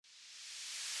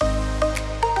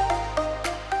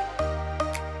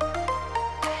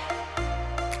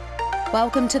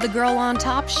Welcome to the Girl on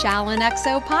Top Shallon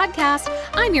XO podcast.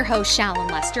 I'm your host, Shallon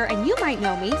Lester, and you might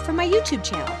know me from my YouTube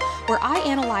channel, where I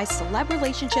analyze celeb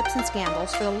relationships and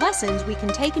scandals for the lessons we can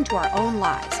take into our own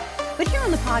lives. But here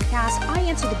on the podcast, I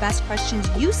answer the best questions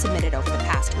you submitted over the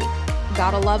past week.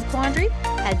 Got a love quandary?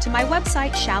 Head to my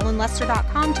website,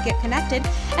 shallonlester.com, to get connected,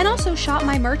 and also shop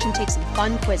my merch and take some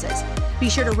fun quizzes. Be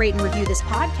sure to rate and review this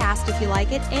podcast if you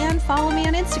like it, and follow me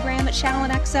on Instagram at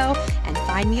ShallonXO, and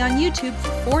find me on YouTube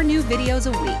for 4 new videos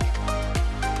a week.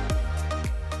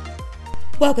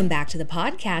 Welcome back to the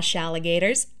podcast,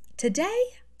 Shalligators. Today,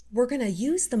 we're going to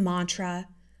use the mantra,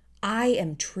 I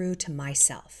am true to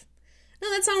myself. Now,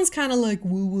 that sounds kind of like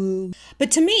woo-woo. But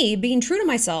to me, being true to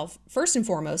myself, first and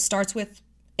foremost, starts with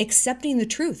accepting the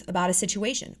truth about a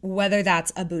situation, whether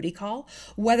that's a booty call,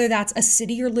 whether that's a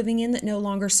city you're living in that no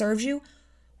longer serves you,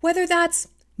 whether that's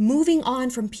moving on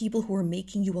from people who are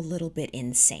making you a little bit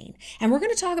insane. And we're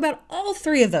going to talk about all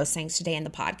 3 of those things today in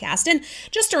the podcast. And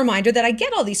just a reminder that I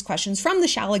get all these questions from the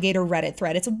Shalligator Reddit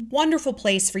thread. It's a wonderful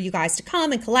place for you guys to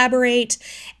come and collaborate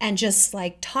and just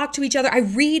like talk to each other.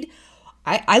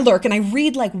 I lurk and I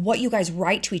read like what you guys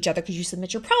write to each other because you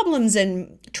submit your problems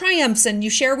and triumphs and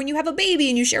you share when you have a baby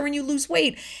and you share when you lose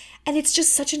weight. And it's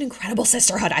just such an incredible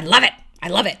sisterhood. I love it. I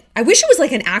love it. I wish it was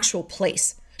like an actual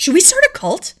place. Should we start a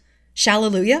cult?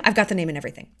 Shalleluja? I've got the name and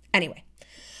everything. Anyway,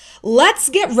 let's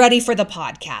get ready for the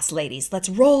podcast, ladies. Let's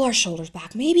roll our shoulders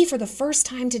back. Maybe for the first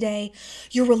time today,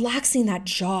 you're relaxing that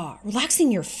jaw,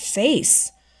 relaxing your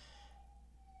face.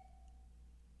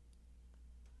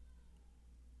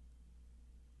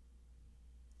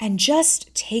 And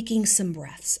just taking some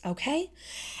breaths, okay?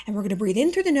 And we're going to breathe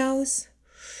in through the nose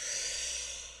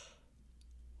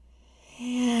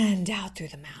and out through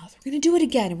the mouth. We're going to do it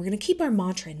again, and we're going to keep our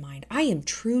mantra in mind. I am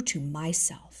true to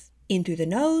myself. In through the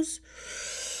nose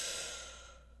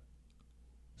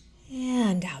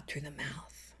and out through the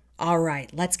mouth. All right,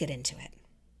 let's get into it.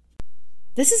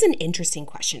 This is an interesting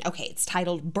question. Okay, it's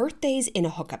titled Birthdays in a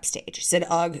Hookup Stage. It said,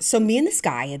 ugh, so me and this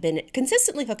guy have been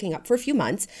consistently hooking up for a few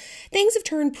months. Things have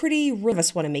turned pretty real. Of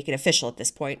us want to make it official at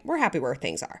this point. We're happy where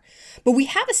things are. But we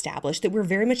have established that we're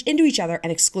very much into each other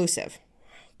and exclusive.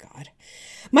 God.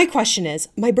 My question is,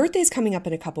 my birthday is coming up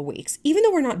in a couple weeks. Even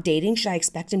though we're not dating, should I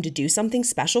expect him to do something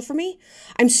special for me?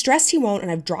 I'm stressed he won't,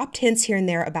 and I've dropped hints here and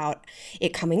there about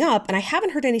it coming up, and I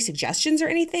haven't heard any suggestions or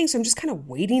anything, so I'm just kind of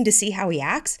waiting to see how he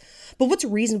acts. But what's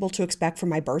reasonable to expect for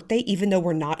my birthday, even though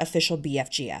we're not official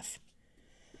BFGF?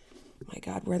 My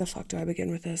God, where the fuck do I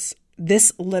begin with this?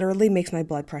 This literally makes my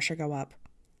blood pressure go up.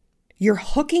 You're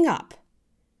hooking up,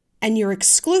 and you're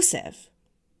exclusive,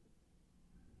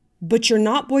 but you're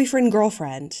not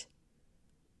boyfriend-girlfriend.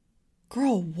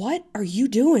 Girl, what are you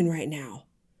doing right now?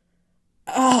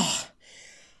 Ugh.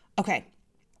 Okay,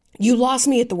 you lost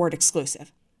me at the word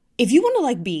exclusive. If you want to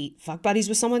like be fuck buddies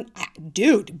with someone,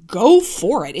 dude, go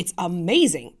for it. It's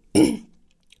amazing.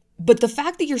 But the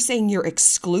fact that you're saying you're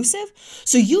exclusive,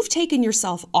 so you've taken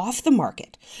yourself off the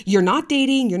market. You're not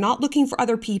dating, you're not looking for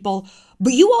other people,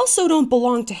 but you also don't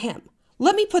belong to him.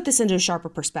 Let me put this into a sharper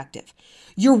perspective.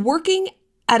 You're working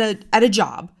at a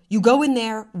job, you go in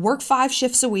there, work 5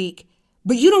 shifts a week,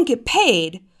 but you don't get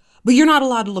paid, but you're not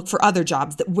allowed to look for other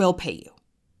jobs that will pay you.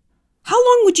 How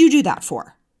long would you do that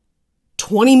for?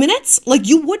 20 minutes? Like,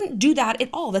 you wouldn't do that at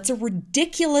all. That's a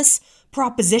ridiculous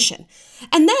proposition.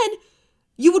 And then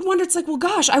you would wonder, it's like, well,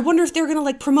 gosh, I wonder if they're going to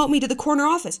like promote me to the corner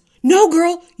office. No,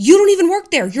 girl, you don't even work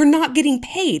there. You're not getting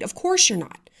paid. Of course you're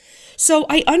not. So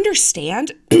I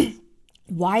understand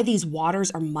why these waters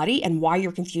are muddy and why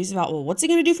you're confused about, well, what's he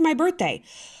going to do for my birthday?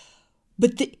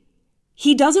 But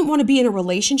he doesn't want to be in a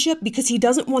relationship because he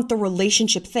doesn't want the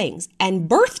relationship things. And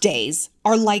birthdays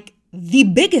are like the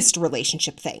biggest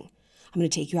relationship thing. I'm going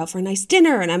to take you out for a nice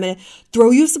dinner and I'm going to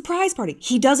throw you a surprise party.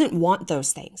 He doesn't want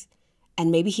those things.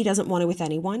 And maybe he doesn't want it with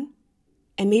anyone.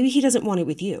 And maybe he doesn't want it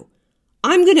with you.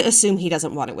 I'm going to assume he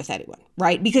doesn't want it with anyone,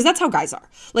 right? Because that's how guys are.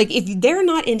 Like, if they're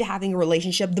not into having a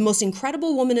relationship, the most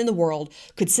incredible woman in the world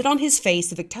could sit on his face.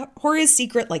 The Victoria's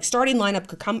Secret, like, starting lineup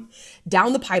could come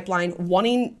down the pipeline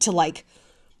wanting to, like,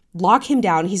 lock him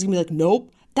down. He's going to be like,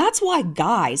 nope. That's why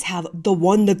guys have the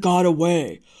one that got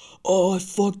away. Oh, I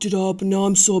fucked it up and now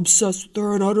I'm so obsessed with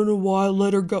her and I don't know why I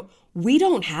let her go. We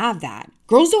don't have that.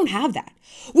 Girls don't have that.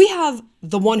 We have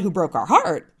the one who broke our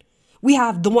heart. We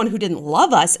have the one who didn't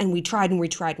love us and we tried and we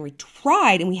tried and we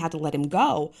tried and we had to let him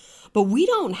go. But we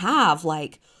don't have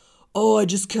like, oh, I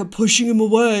just kept pushing him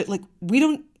away. Like, we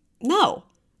don't, no.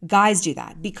 Guys do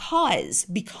that because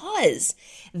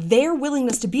their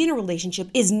willingness to be in a relationship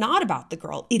is not about the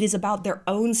girl. It is about their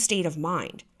own state of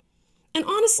mind. And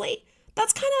honestly,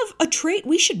 that's kind of a trait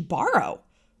we should borrow,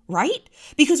 right?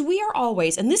 Because we are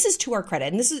always, and this is to our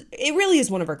credit, and it really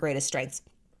is one of our greatest strengths.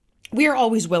 We are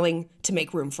always willing to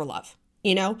make room for love,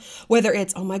 whether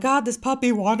it's, oh my God, this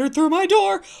puppy wandered through my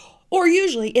door, or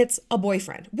usually it's a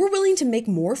boyfriend. We're willing to make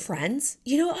more friends.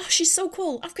 Oh, she's so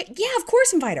cool. Okay, yeah, of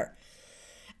course, invite her.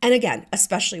 And again,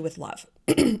 especially with love,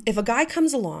 if a guy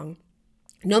comes along,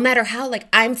 no matter how,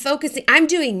 I'm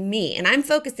doing me and I'm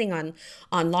focusing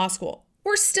on law school,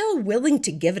 we're still willing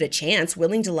to give it a chance,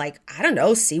 willing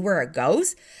to see where it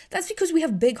goes. That's because we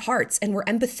have big hearts and we're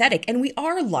empathetic and we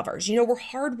are lovers. We're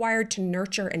hardwired to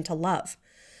nurture and to love.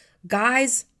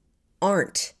 Guys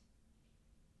aren't.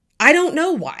 I don't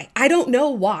know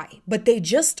why, but they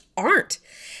just aren't.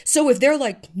 So if they're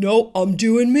like, no, I'm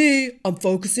doing me, I'm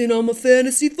focusing on my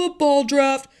fantasy football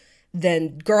draft,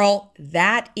 then girl,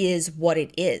 that is what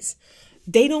it is.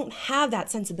 They don't have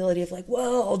that sensibility of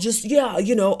well, just, I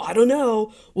don't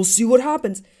know. We'll see what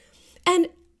happens. And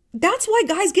that's why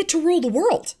guys get to rule the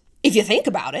world. If you think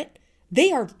about it,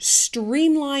 they are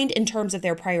streamlined in terms of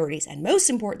their priorities and most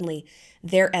importantly,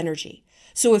 their energy.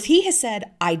 So if he has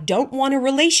said, I don't want a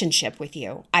relationship with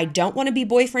you, I don't want to be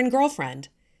boyfriend, girlfriend,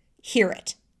 hear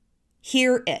it.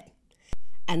 Hear it.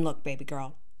 And look, baby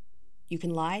girl, you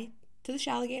can lie to the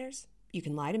Shalligators. You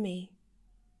can lie to me.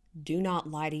 Do not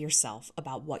lie to yourself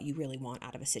about what you really want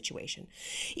out of a situation.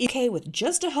 Okay, with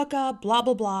just a hookup, blah,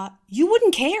 blah, blah, you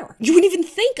wouldn't care. You wouldn't even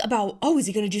think about, oh, is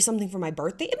he going to do something for my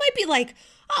birthday? It might be like,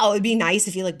 oh, it'd be nice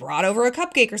if he brought over a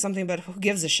cupcake or something, but who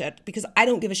gives a shit? Because I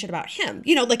don't give a shit about him.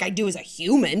 I do as a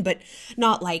human, but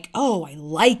not oh, I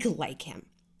like him.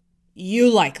 You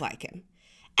like him.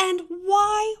 And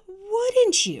why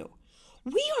wouldn't you?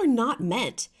 We are not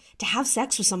meant to have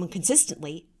sex with someone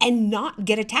consistently and not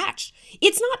get attached.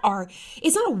 It's not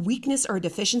a weakness or a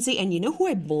deficiency. And you know who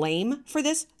I blame for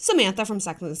this? Samantha from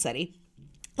Sex and the City.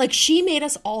 She made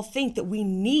us all think that we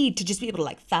need to just be able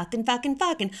to fuck and fuck and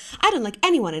fuck. And I don't like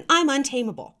anyone and I'm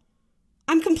untamable.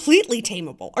 I'm completely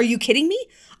tameable. Are you kidding me?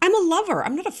 I'm a lover.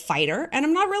 I'm not a fighter and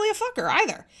I'm not really a fucker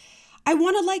either. I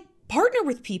want to partner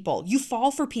with people. You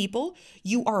fall for people.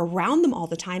 You are around them all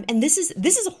the time. And this is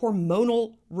a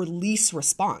hormonal release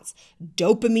response.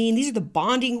 Dopamine, these are the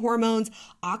bonding hormones,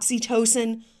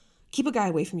 oxytocin. Keep a guy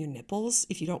away from your nipples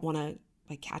if you don't want to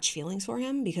catch feelings for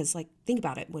him, because think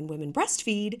about it. When women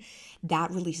breastfeed,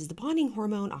 that releases the bonding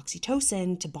hormone,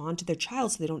 oxytocin, to bond to their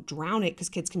child so they don't drown it, because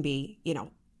kids can be,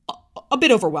 a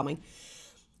bit overwhelming.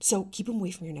 So keep them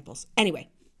away from your nipples. Anyway,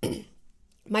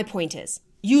 my point is,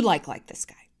 you like this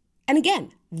guy. And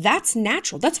again, that's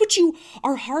natural. That's what you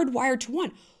are hardwired to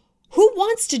want. Who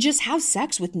wants to just have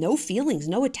sex with no feelings,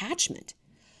 no attachment?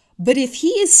 But if he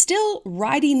is still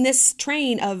riding this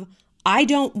train of, I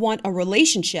don't want a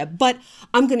relationship, but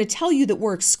I'm going to tell you that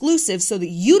we're exclusive so that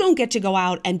you don't get to go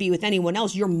out and be with anyone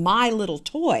else. You're my little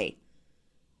toy.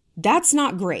 That's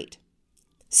not great.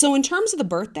 So in terms of the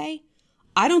birthday,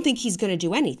 I don't think he's going to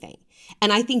do anything.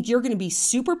 And I think you're going to be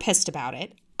super pissed about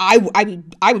it. I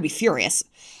would be furious.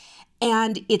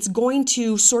 And it's going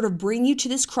to sort of bring you to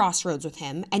this crossroads with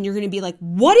him. And you're going to be like,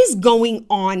 what is going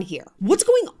on here? What's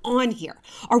going on here?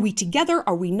 Are we together?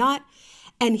 Are we not?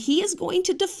 And he is going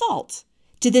to default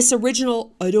to this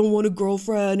original, I don't want a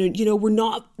girlfriend. And, we're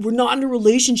not in a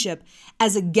relationship,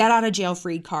 as a get out of jail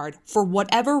free card for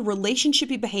whatever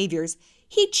relationshipy behaviors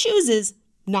he chooses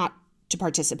not to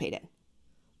participate in.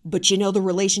 But the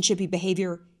relationshipy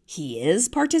behavior he is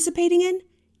participating in?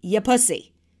 Ya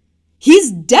pussy.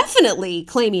 He's definitely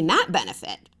claiming that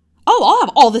benefit. Oh, I'll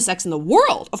have all the sex in the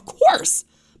world, of course.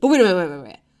 But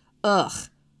wait. Ugh,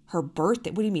 her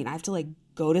birthday. What do you mean? I have to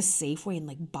go to Safeway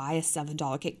and buy a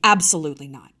 $7 cake? Absolutely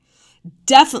not.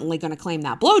 Definitely going to claim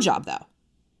that blowjob though.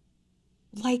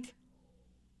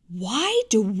 Why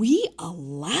do we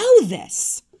allow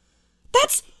this?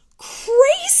 That's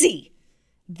crazy.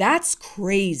 That's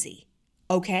crazy.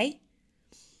 Okay?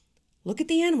 Look at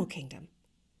the animal kingdom.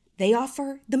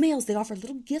 The males offer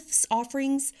little gifts,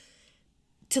 offerings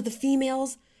to the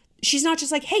females. She's not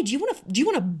just hey, do you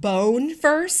want to bone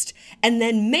first? And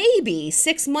then maybe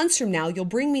 6 months from now, you'll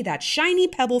bring me that shiny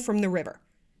pebble from the river.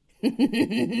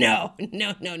 No.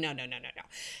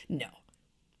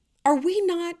 Are we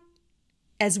not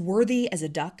as worthy as a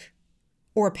duck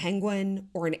or a penguin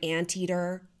or an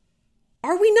anteater?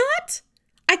 Are we not?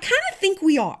 I kind of think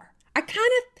we are. I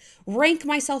kind of rank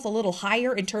myself a little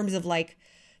higher in terms of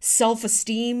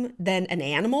self-esteem than an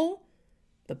animal.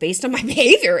 But based on my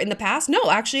behavior in the past,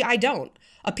 no, actually I don't.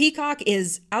 A peacock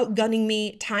is outgunning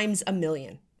me times a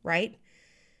million, right?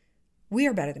 We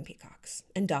are better than peacocks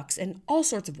and ducks and all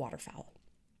sorts of waterfowl.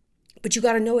 But you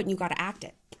got to know it and you got to act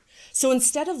it. So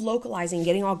instead of localizing,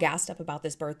 getting all gassed up about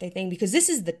this birthday thing, because this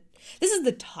is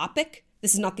the topic,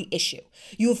 this is not the issue.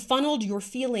 You have funneled your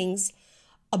feelings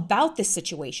about this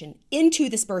situation into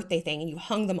this birthday thing and you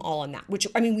hung them all on that, which,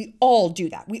 I mean, we all do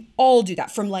that. We all do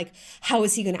that, from like, how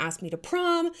is he going to ask me to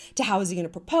prom to how is he going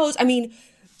to propose? I mean,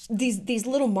 these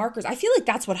little markers, I feel like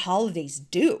that's what holidays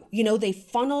do. You know, they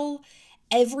funnel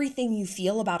everything you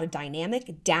feel about a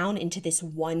dynamic down into this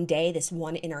one day, this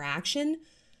one interaction,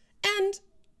 and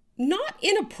not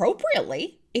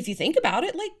inappropriately, if you think about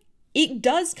it, like, it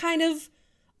does kind of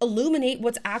illuminate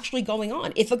what's actually going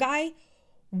on. If a guy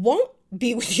won't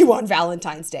be with you on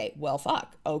Valentine's Day, well,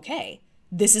 fuck, okay.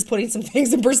 This is putting some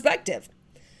things in perspective.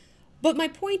 But my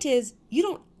point is, you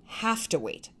don't have to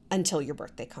wait until your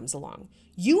birthday comes along.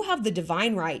 You have the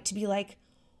divine right to be like,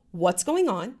 what's going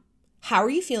on? How are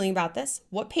you feeling about this?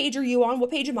 What page are you on?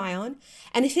 What page am I on?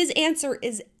 And if his answer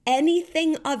is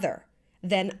anything other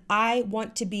than, I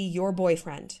want to be your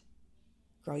boyfriend,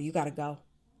 girl, you gotta go.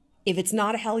 If it's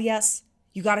not a hell yes,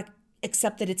 you gotta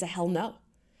accept that it's a hell no.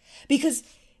 Because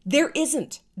there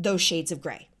isn't those shades of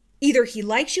gray. Either he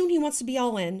likes you and he wants to be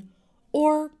all in,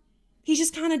 or he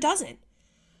just kind of doesn't.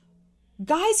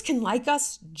 Guys can like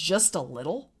us just a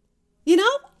little, you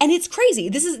know? And it's crazy.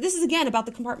 This is again about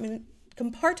the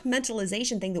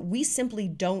compartmentalization thing that we simply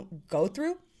don't go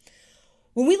through.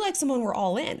 When we like someone, we're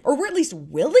all in, or we're at least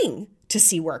willing to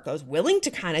see where it goes, willing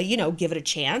to kind of, you know, give it a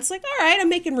chance. Like, all right, I'm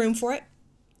making room for it.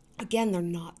 Again, they're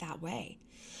not that way.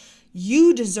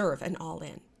 You deserve an all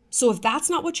in. So if that's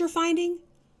not what you're finding,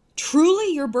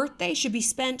 truly your birthday should be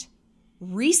spent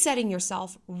resetting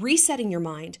yourself, resetting your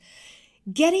mind,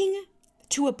 getting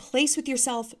to a place with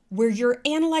yourself where you're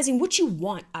analyzing what you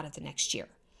want out of the next year.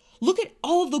 Look at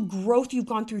all the growth you've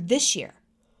gone through this year.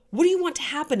 What do you want to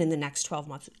happen in the next 12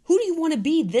 months? Who do you want to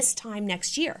be this time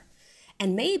next year?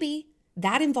 And maybe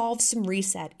that involves some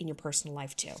reset in your personal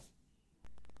life too.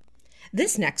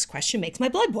 This next question makes my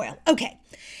blood boil. Okay.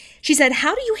 She said,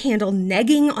 how do you handle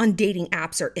negging on dating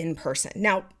apps or in person?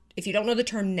 Now, if you don't know the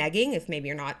term negging, if maybe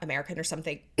you're not American or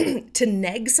something, to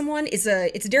neg someone it's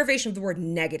a derivation of the word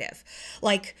negative.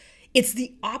 Like, it's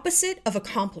the opposite of a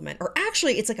compliment, or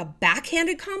actually it's like a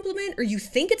backhanded compliment, or you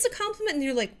think it's a compliment and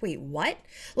you're like, wait, what?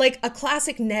 Like a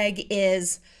classic neg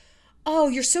is, oh,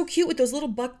 you're so cute with those little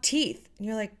buck teeth. And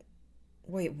you're like,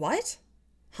 wait, what?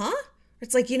 Huh?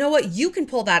 It's like, you know what? You can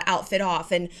pull that outfit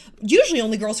off. And usually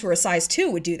only girls who are a size 2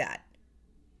 would do that.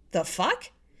 The fuck?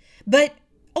 But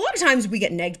a lot of times we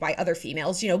get negged by other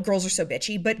females. You know, girls are so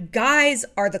bitchy, but guys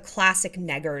are the classic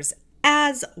neggers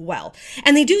as well.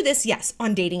 And they do this, yes,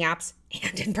 on dating apps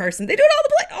and in person. They do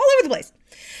it all over the place.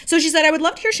 So she said, I would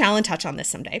love to hear Shallon touch on this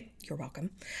someday. You're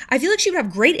welcome. I feel like she would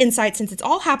have great insight since it's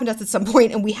all happened to us at some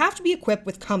point and we have to be equipped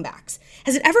with comebacks.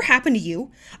 Has it ever happened to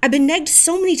you? I've been negged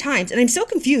so many times and I'm so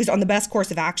confused on the best course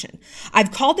of action.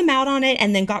 I've called them out on it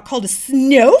and then got called a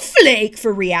snowflake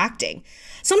for reacting.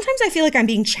 Sometimes I feel like I'm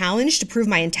being challenged to prove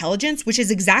my intelligence, which is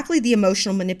exactly the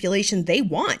emotional manipulation they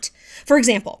want. For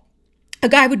example, a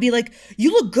guy would be like,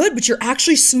 you look good, but you're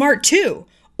actually smart too.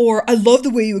 Or, I love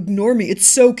the way you ignore me. It's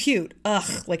so cute.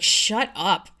 Ugh, like, shut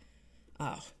up.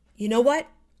 Oh, you know what?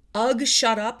 Ugh,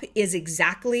 shut up is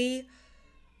exactly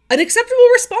an acceptable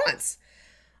response.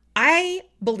 I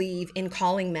believe in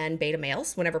calling men beta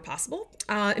males whenever possible.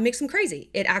 It makes them crazy.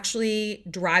 It actually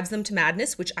drives them to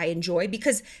madness, which I enjoy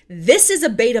because this is a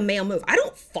beta male move. I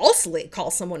don't falsely call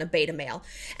someone a beta male.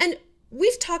 And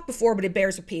we've talked before, but it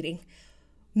bears repeating.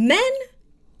 Men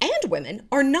and women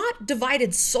are not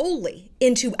divided solely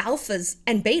into alphas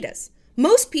and betas.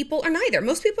 Most people are neither.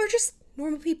 Most people are just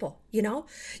normal people, you know?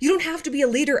 You don't have to be a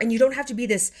leader and you don't have to be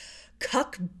this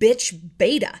cuck bitch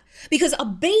beta. Because a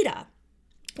beta,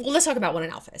 well, let's talk about what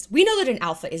an alpha is. We know that an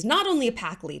alpha is not only a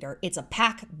pack leader, it's a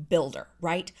pack builder,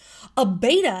 right? A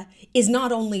beta is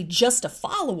not only just a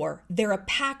follower, they're a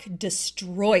pack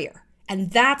destroyer.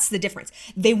 And that's the difference.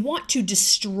 They want to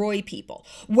destroy people,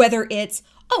 whether it's,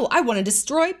 oh, I want to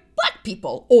destroy black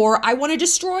people, or I want to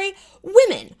destroy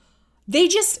women. They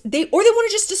want to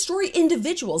just destroy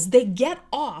individuals. They get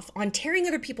off on tearing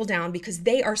other people down because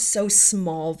they are so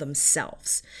small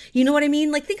themselves. You know what I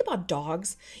mean? Like, think about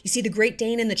dogs. You see the Great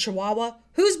Dane and the Chihuahua?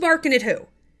 Who's barking at who?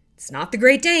 It's not the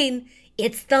Great Dane.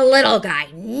 It's the little guy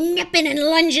nipping and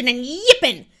lunging and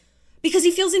yipping because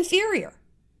he feels inferior.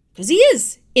 Because he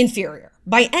is inferior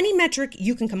by any metric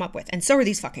you can come up with. And so are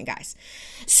these fucking guys.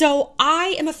 So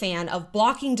I am a fan of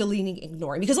blocking, deleting,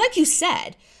 ignoring. Because like you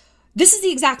said, this is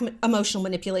the exact emotional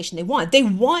manipulation they want. They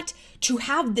want to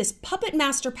have this puppet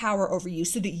master power over you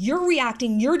so that you're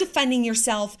reacting, you're defending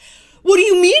yourself What do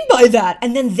you mean by that?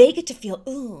 And then they get to feel,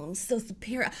 oh, I'm so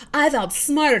superior. I've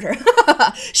outsmarted her.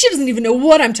 She doesn't even know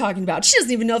what I'm talking about. She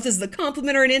doesn't even know if this is a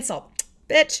compliment or an insult.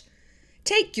 Bitch,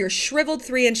 take your shriveled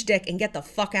 3-inch dick and get the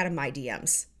fuck out of my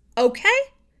DMs. Okay?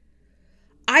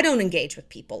 I don't engage with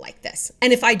people like this.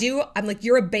 And if I do, I'm like,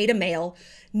 you're a beta male.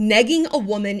 Negging a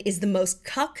woman is the most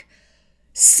cuck,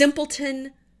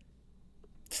 simpleton,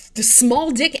 the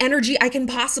small dick energy I can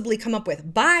possibly come up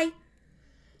with. Bye.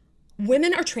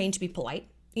 Women are trained to be polite.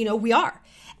 We are.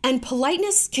 And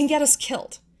politeness can get us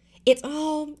killed. It's,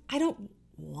 I don't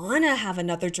want to have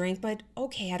another drink, but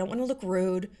okay, I don't want to look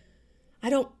rude.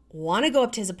 I don't want to go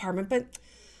up to his apartment, but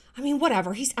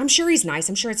whatever. I'm sure he's nice.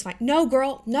 I'm sure it's fine. No,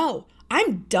 girl, no.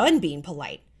 I'm done being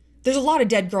polite. There's a lot of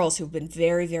dead girls who've been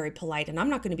very, very polite, and I'm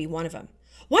not going to be one of them.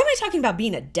 Why am I talking about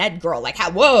being a dead girl? Like,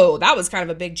 whoa, that was kind of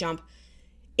a big jump.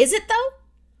 Is it though?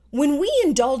 When we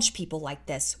indulge people like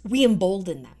this, we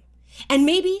embolden them. And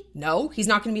maybe, no, he's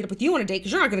not going to meet up with you on a date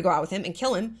because you're not going to go out with him and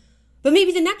kill him. But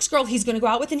maybe the next girl he's going to go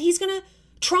out with and he's going to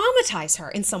traumatize her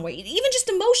in some way. Even just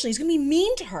emotionally, he's going to be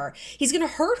mean to her. He's going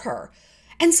to hurt her.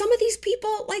 And some of these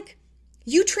people, like,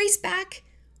 you trace back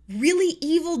really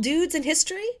evil dudes in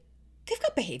history, they've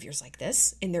got behaviors like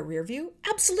this in their rear view.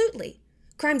 Absolutely.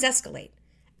 Crimes escalate.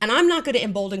 And I'm not going to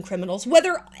embolden criminals,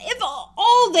 if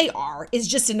all they are is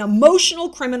just an emotional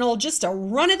criminal, just a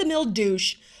run-of-the-mill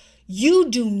douche. You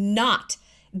do not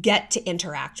get to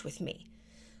interact with me.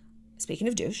 Speaking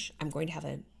of douche, I'm going to have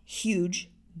a huge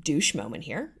douche moment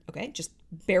here. Okay, just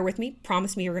bear with me.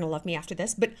 Promise me you're going to love me after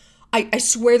this. But I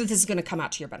swear that this is going to come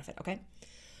out to your benefit, okay?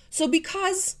 So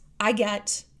because I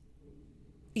get,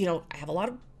 I have a lot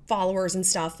of followers and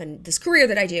stuff, and this career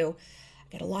that I do,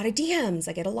 I get a lot of DMs,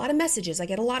 I get a lot of messages, I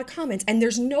get a lot of comments, and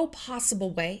there's no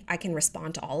possible way I can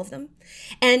respond to all of them.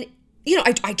 And,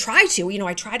 I try to,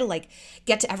 I try to like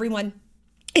get to everyone.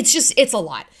 It's a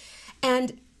lot.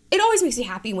 And it always makes me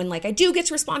happy when like I do get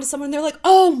to respond to someone and they're like,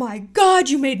 oh my God,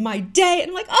 you made my day. And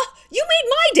I'm like, oh, you made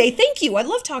my day. Thank you. I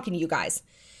love talking to you guys.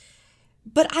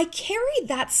 But I carry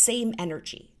that same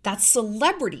energy, that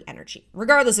celebrity energy,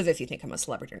 regardless of if you think I'm a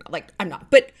celebrity or not. Like, I'm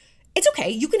not. But it's okay.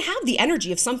 You can have the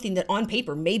energy of something that on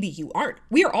paper maybe you aren't.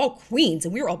 We are all queens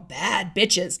and we are all bad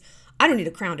bitches. I don't need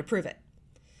a crown to prove it.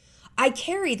 I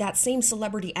carry that same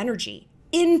celebrity energy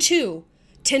into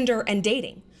Tinder and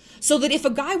dating. So that if a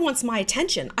guy wants my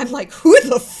attention, I'm like, who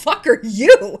the fuck are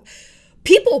you?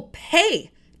 People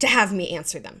pay to have me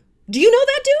answer them. Do you know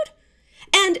that, dude?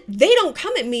 And they don't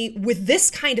come at me with this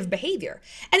kind of behavior.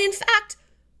 And in fact,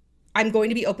 I'm going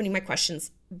to be opening my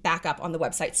questions back up on the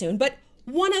website soon. But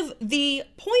one of the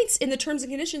points in the terms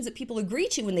and conditions that people agree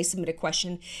to when they submit a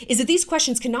question is that these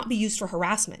questions cannot be used for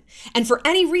harassment. And for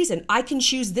any reason, I can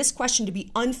choose this question to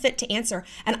be unfit to answer,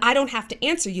 and I don't have to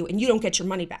answer you, and you don't get your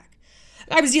money back.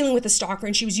 I was dealing with a stalker,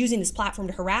 and she was using this platform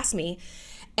to harass me.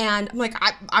 And I'm like,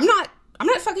 I'm not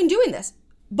fucking doing this.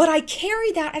 But I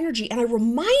carry that energy and I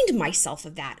remind myself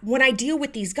of that when I deal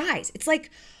with these guys. It's like,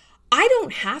 I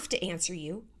don't have to answer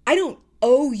you. I don't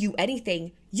owe you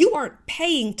anything. You aren't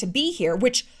paying to be here,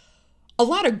 which a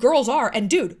lot of girls are. And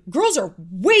dude, girls are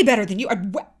way better than you.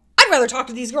 I'd rather talk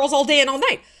to these girls all day and all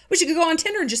night. Wish you could go on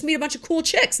Tinder and just meet a bunch of cool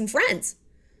chicks and friends.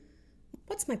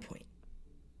 What's my point?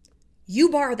 You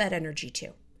borrow that energy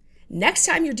too. Next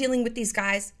time you're dealing with these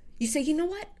guys, you say, you know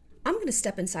what? I'm going to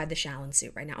step inside the Shallon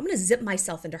suit right now. I'm going to zip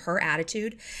myself into her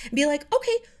attitude and be like,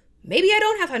 okay, maybe I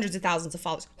don't have hundreds of thousands of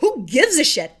followers. Who gives a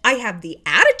shit? I have the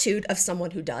attitude of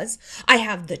someone who does. I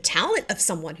have the talent of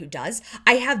someone who does.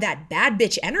 I have that bad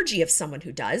bitch energy of someone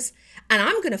who does. And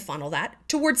I'm going to funnel that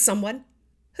towards someone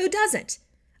who doesn't.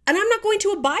 And I'm not going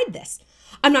to abide this.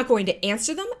 I'm not going to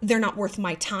answer them. They're not worth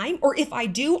my time. Or if I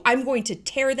do, I'm going to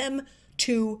tear them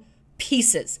to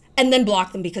pieces and then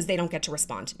block them because they don't get to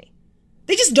respond to me.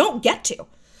 They just don't get to.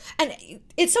 And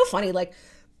it's so funny, like,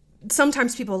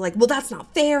 sometimes people are like, well, that's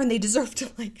not fair, and they deserve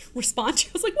to, like, respond to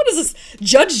you. I was like, what is this,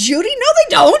 Judge Judy? No,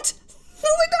 they don't. No,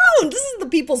 they don't. This is the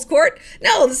people's court.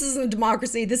 No, this isn't a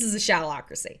democracy. This is a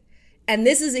shallocracy. And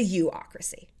this is a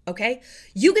you-ocracy, okay?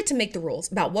 You get to make the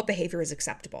rules about what behavior is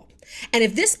acceptable. And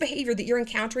if this behavior that you're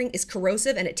encountering is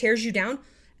corrosive and it tears you down,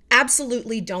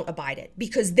 absolutely don't abide it,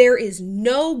 because there is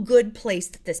no good place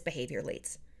that this behavior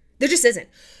leads. There just isn't.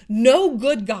 No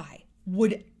good guy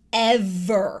would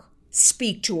ever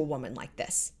speak to a woman like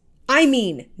this. I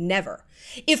mean, never.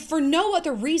 If for no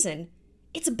other reason,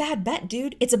 it's a bad bet,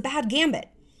 dude. It's a bad gambit.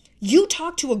 You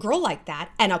talk to a girl like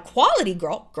that, and a quality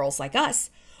girl, girls like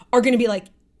us, are going to be like,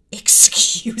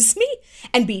 excuse me?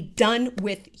 And be done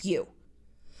with you.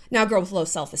 Now, a girl with low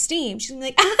self-esteem, she's going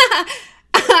to be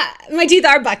like, my teeth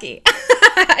are bucky.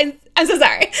 I'm so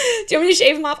sorry. Do you want me to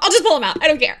shave them off? I'll just pull them out. I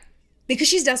don't care. because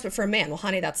she's desperate for a man. Well,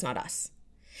 honey, that's not us.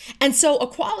 And so a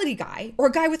quality guy, or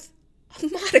a guy with a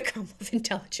modicum of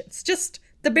intelligence, just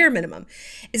the bare minimum,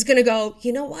 is going to go,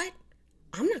 you know what?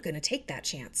 I'm not going to take that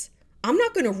chance. I'm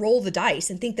not going to roll the dice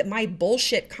and think that my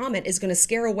bullshit comment is going to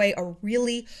scare away a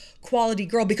really quality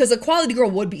girl, because a quality girl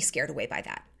would be scared away by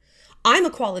that. I'm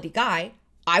a quality guy.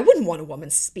 I wouldn't want a woman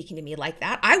speaking to me like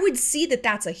that. I would see that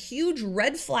that's a huge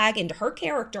red flag into her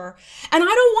character. And I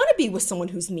don't want to be with someone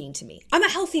who's mean to me. I'm a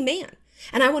healthy man.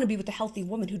 And I want to be with a healthy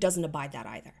woman who doesn't abide that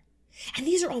either. And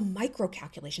these are all micro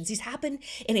calculations. These happen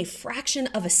in a fraction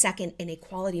of a second in a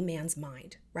quality man's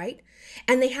mind, right?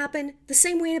 And they happen the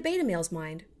same way in a beta male's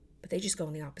mind, but they just go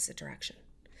in the opposite direction.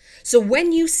 So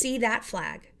when you see that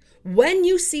flag, when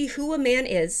you see who a man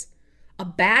is, a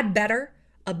bad better,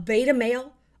 a beta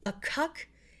male, a cuck,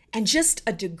 and just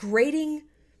a degrading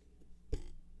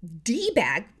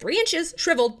D-bag, 3 inches,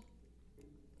 shriveled,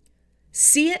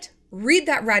 see it, read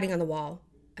that writing on the wall,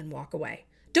 and walk away.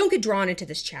 Don't get drawn into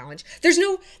this challenge. There's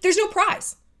no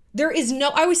prize. I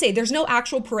always say there's no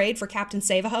actual parade for Captain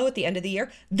Save-A-Ho at the end of the year.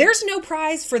 There's no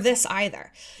prize for this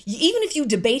either. Even if you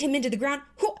debate him into the ground,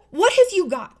 what have you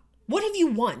got? What have you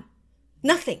won?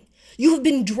 Nothing. You have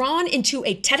been drawn into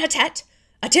a tete-a-tete,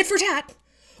 a tit-for-tat,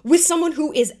 with someone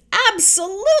who is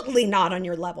absolutely not on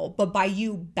your level, but by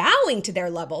you bowing to their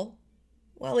level,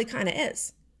 well, he kind of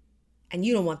is. And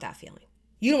you don't want that feeling.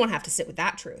 You don't want to have to sit with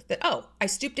that truth that, oh, I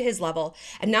stooped to his level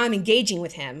and now I'm engaging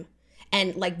with him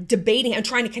and like debating and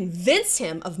trying to convince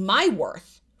him of my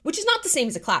worth, which is not the same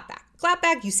as a clapback.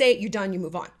 Clapback, you say it, you're done, you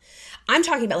move on. I'm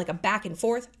talking about like a back and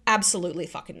forth. Absolutely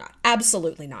fucking not.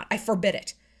 Absolutely not. I forbid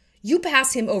it. You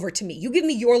pass him over to me. You give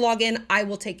me your login. I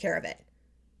will take care of it.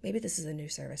 Maybe this is a new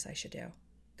service I should do.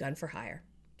 Gun for hire.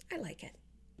 I like it.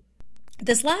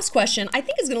 This last question, I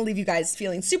think, is going to leave you guys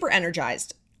feeling super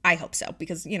energized. I hope so,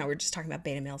 because, we're just talking about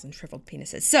beta males and shriveled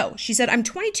penises. So she said, I'm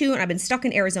 22 and I've been stuck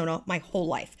in Arizona my whole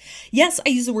life. Yes, I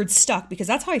use the word stuck because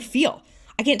that's how I feel.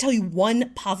 I can't tell you one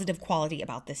positive quality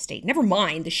about this state. Never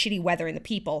mind the shitty weather and the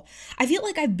people. I feel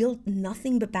like I've built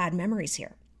nothing but bad memories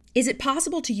here. Is it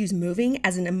possible to use moving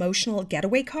as an emotional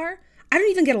getaway car? I don't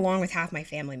even get along with half my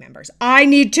family members. I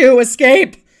need to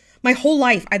escape. My whole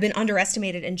life, I've been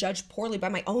underestimated and judged poorly by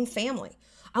my own family.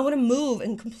 I want to move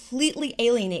and completely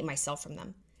alienate myself from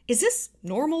them. Is this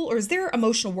normal, or is there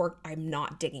emotional work I'm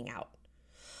not digging out?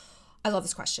 I love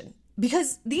this question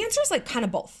because the answer is like kind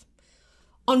of both.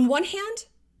 On one hand,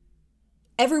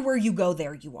 everywhere you go,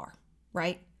 there you are,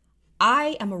 right?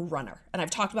 I am a runner, and I've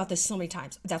talked about this so many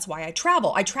times. That's why I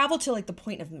travel. I travel to like the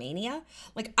point of mania.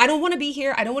 Like, I don't want to be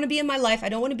here. I don't want to be in my life. I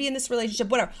don't want to be in this relationship,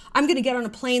 whatever. I'm going to get on a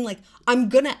plane. Like, I'm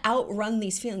going to outrun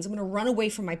these feelings. I'm going to run away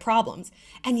from my problems.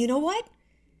 And you know what?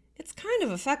 It's kind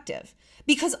of effective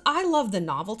because I love the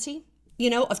novelty,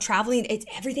 of traveling.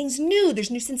 Everything's new.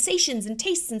 There's new sensations and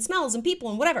tastes and smells and people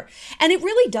and whatever. And it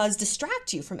really does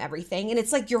distract you from everything. And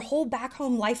it's like your whole back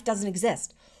home life doesn't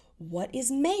exist. What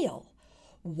is mail?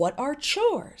 What are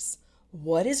chores?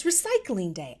 What is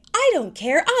recycling day? I don't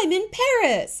care. I'm in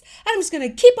Paris. I'm just going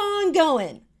to keep on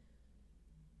going.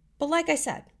 But like I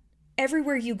said,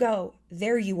 everywhere you go,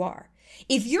 there you are.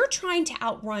 If you're trying to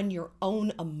outrun your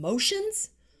own emotions,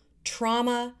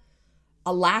 trauma,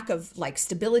 a lack of like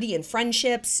stability in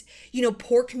friendships,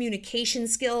 poor communication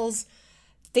skills,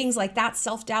 things like that,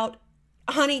 self-doubt,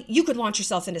 honey, you could launch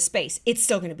yourself into space. It's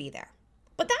still going to be there.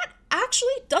 But that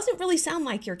actually doesn't really sound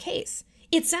like your case.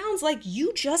 It sounds like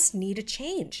you just need a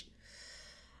change.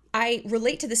 I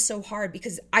relate to this so hard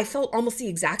because I felt almost the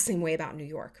exact same way about New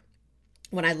York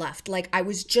when I left. Like, I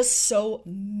was just so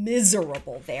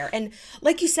miserable there. And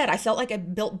like you said, I felt like I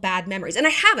built bad memories. And I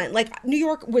haven't. Like, New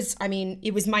York was,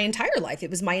 it was my entire life. It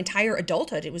was my entire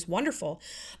adulthood. It was wonderful.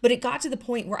 But it got to the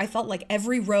point where I felt like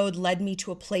every road led me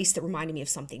to a place that reminded me of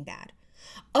something bad.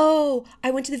 Oh,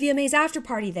 I went to the VMA's after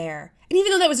party there. And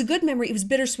even though that was a good memory, it was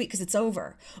bittersweet because it's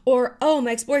over. Or, oh,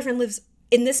 my ex-boyfriend lives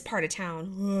in this part of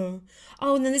town.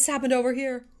 Oh, and then this happened over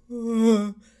here.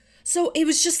 So it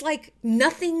was just like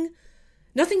nothing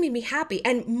made me happy.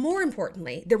 And more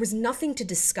importantly, there was nothing to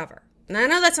discover. And I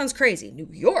know that sounds crazy. New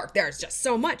York, there's just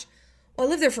so much. Well, I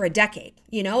lived there for a decade,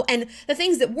 and the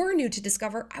things that were new to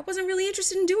discover, I wasn't really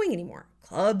interested in doing anymore.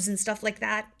 Clubs and stuff like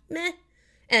that, meh.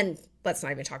 And let's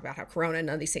not even talk about how Corona,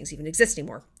 none of these things even exist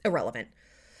anymore. Irrelevant.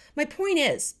 My point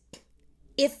is,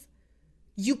 if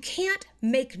you can't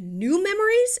make new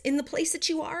memories in the place that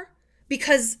you are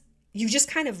because you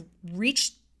just kind of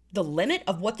reached the limit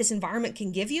of what this environment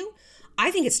can give you,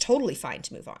 I think it's totally fine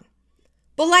to move on.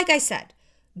 But like I said,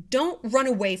 don't run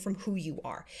away from who you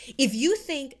are. If you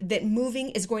think that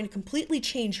moving is going to completely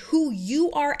change who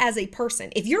you are as a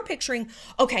person, if you're picturing,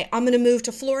 okay, I'm going to move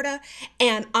to Florida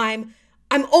and I'm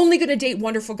I'm only going to date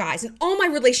wonderful guys and all my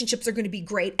relationships are going to be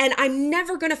great and I'm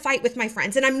never going to fight with my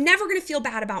friends and I'm never going to feel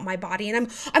bad about my body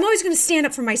and I'm always going to stand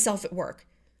up for myself at work.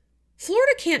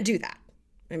 Florida can't do that.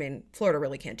 I mean, Florida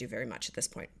really can't do very much at this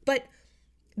point, but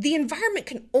the environment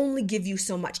can only give you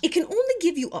so much. It can only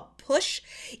give you a push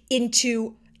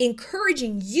into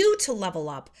encouraging you to level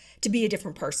up to be a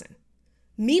different person.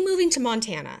 Me moving to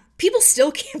Montana, people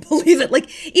still can't believe it. Like,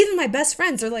 even my best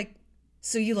friends are like,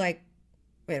 so you like,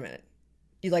 wait a minute,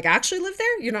 you like actually live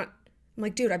there? You're not, I'm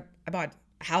like, dude, I bought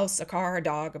a house, a car, a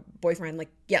dog, a boyfriend.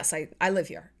 Like, yes, I live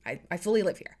here. I fully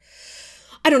live here.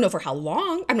 I don't know for how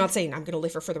long. I'm not saying I'm going to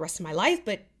live here for the rest of my life,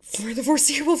 but for the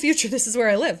foreseeable future, this is where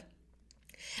I live.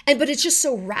 But it's just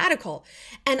so radical.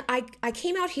 And I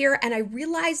came out here and I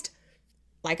realized,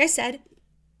 like I said,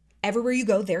 everywhere you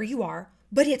go, there you are.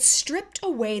 But it stripped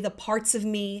away the parts of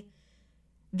me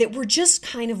that were just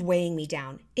kind of weighing me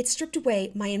down. It stripped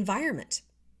away my environment.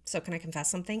 So can I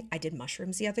confess something? I did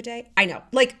mushrooms the other day. I know,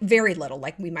 like very little,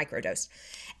 like we microdosed.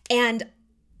 And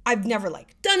I've never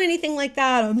like done anything like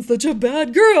that. I'm such a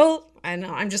bad girl. I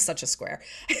know, I'm just such a square.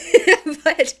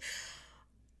 But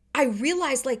I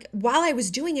realized like while I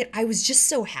was doing it, I was just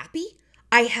so happy.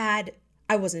 I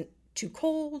wasn't too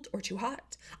cold or too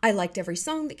hot. I liked every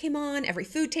song that came on. Every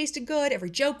food tasted good. Every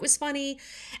joke was funny.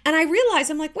 And I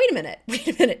realized, I'm like, wait a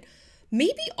minute.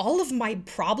 Maybe all of my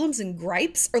problems and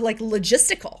gripes are like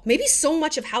logistical. Maybe so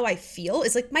much of how I feel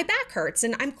is like my back hurts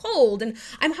and I'm cold and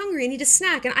I'm hungry. I need a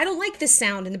snack and I don't like this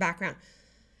sound in the background.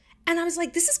 And I was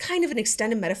like, this is kind of an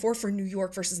extended metaphor for New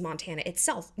York versus Montana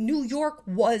itself. New York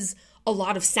was a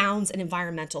lot of sounds and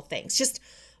environmental things. Just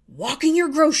walking your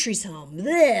groceries home,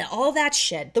 bleh, all that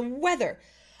shit, the weather.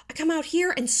 I come out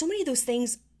here and so many of those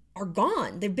things are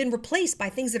gone. They've been replaced by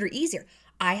things that are easier.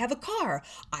 I have a car.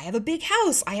 I have a big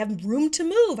house. I have room to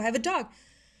move. I have a dog.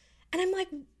 And I'm like,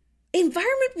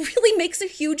 environment really makes a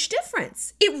huge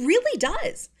difference. It really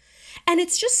does. And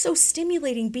it's just so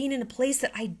stimulating being in a place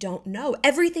that I don't know.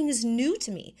 Everything is new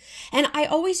to me. And I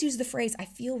always use the phrase, I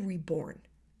feel reborn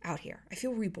out here. I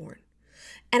feel reborn.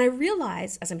 And I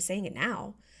realize, as I'm saying it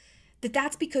now, that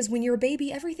that's because when you're a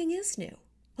baby, everything is new.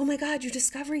 Oh my God, you're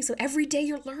discovering. So every day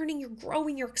you're learning, you're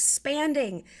growing, you're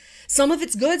expanding. Some of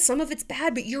it's good, some of it's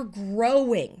bad, but you're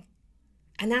growing.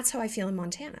 And that's how I feel in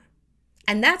Montana.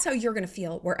 And that's how you're going to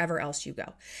feel wherever else you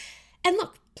go. And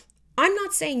look, I'm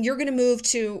not saying you're going to move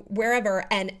to wherever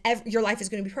and your life is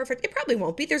going to be perfect. It probably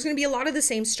won't be. There's going to be a lot of the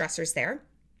same stressors there.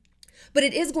 But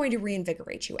it is going to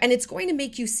reinvigorate you. And it's going to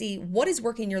make you see what is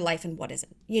working in your life and what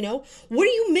isn't. You know, what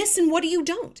do you miss and what do you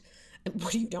don't?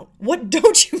 What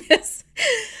don't you miss?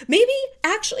 Maybe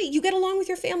actually you get along with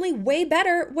your family way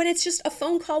better when it's just a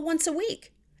phone call once a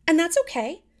week. And that's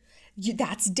okay.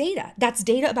 That's data. That's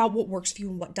data about what works for you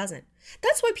and what doesn't.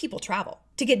 That's why people travel,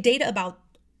 to get data about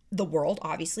the world,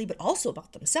 obviously, but also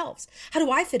about themselves. How do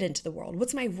I fit into the world?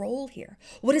 What's my role here?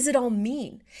 What does it all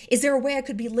mean? Is there a way I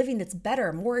could be living that's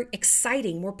better, more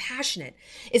exciting, more passionate?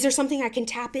 Is there something I can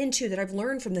tap into that I've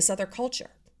learned from this other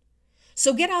culture?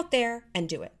 So get out there and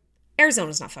do it.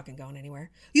 Arizona's not fucking going anywhere.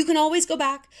 You can always go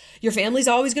back. Your family's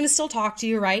always going to still talk to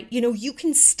you, right? You know, you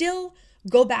can still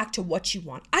go back to what you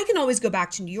want. I can always go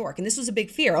back to New York, and this was a big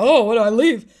fear. Oh, when do I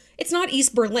leave? It's not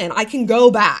East Berlin. I can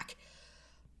go back.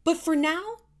 But for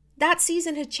now, that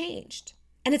season had changed,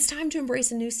 and it's time to embrace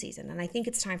a new season, and I think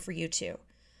it's time for you too.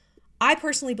 I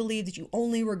personally believe that you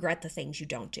only regret the things you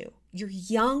don't do. You're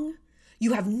young.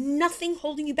 You have nothing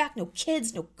holding you back. No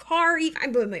kids, no car.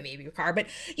 Even, maybe your car, but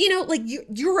you know, like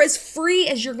you're as free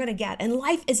as you're going to get, and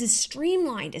life is as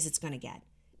streamlined as it's going to get.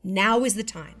 Now is the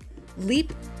time.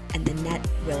 Leap, and the net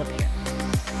will appear.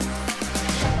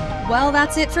 Well,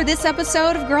 that's it for this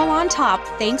episode of Girl on Top.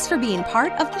 Thanks for being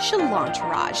part of the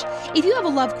Shalantourage. If you have a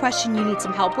love question you need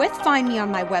some help with, find me on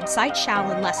my website,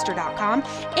 ShallonLester.com,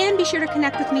 and be sure to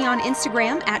connect with me on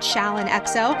Instagram at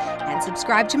ShallonXO, and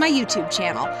subscribe to my YouTube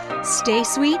channel. Stay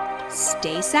sweet,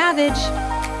 stay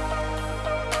savage.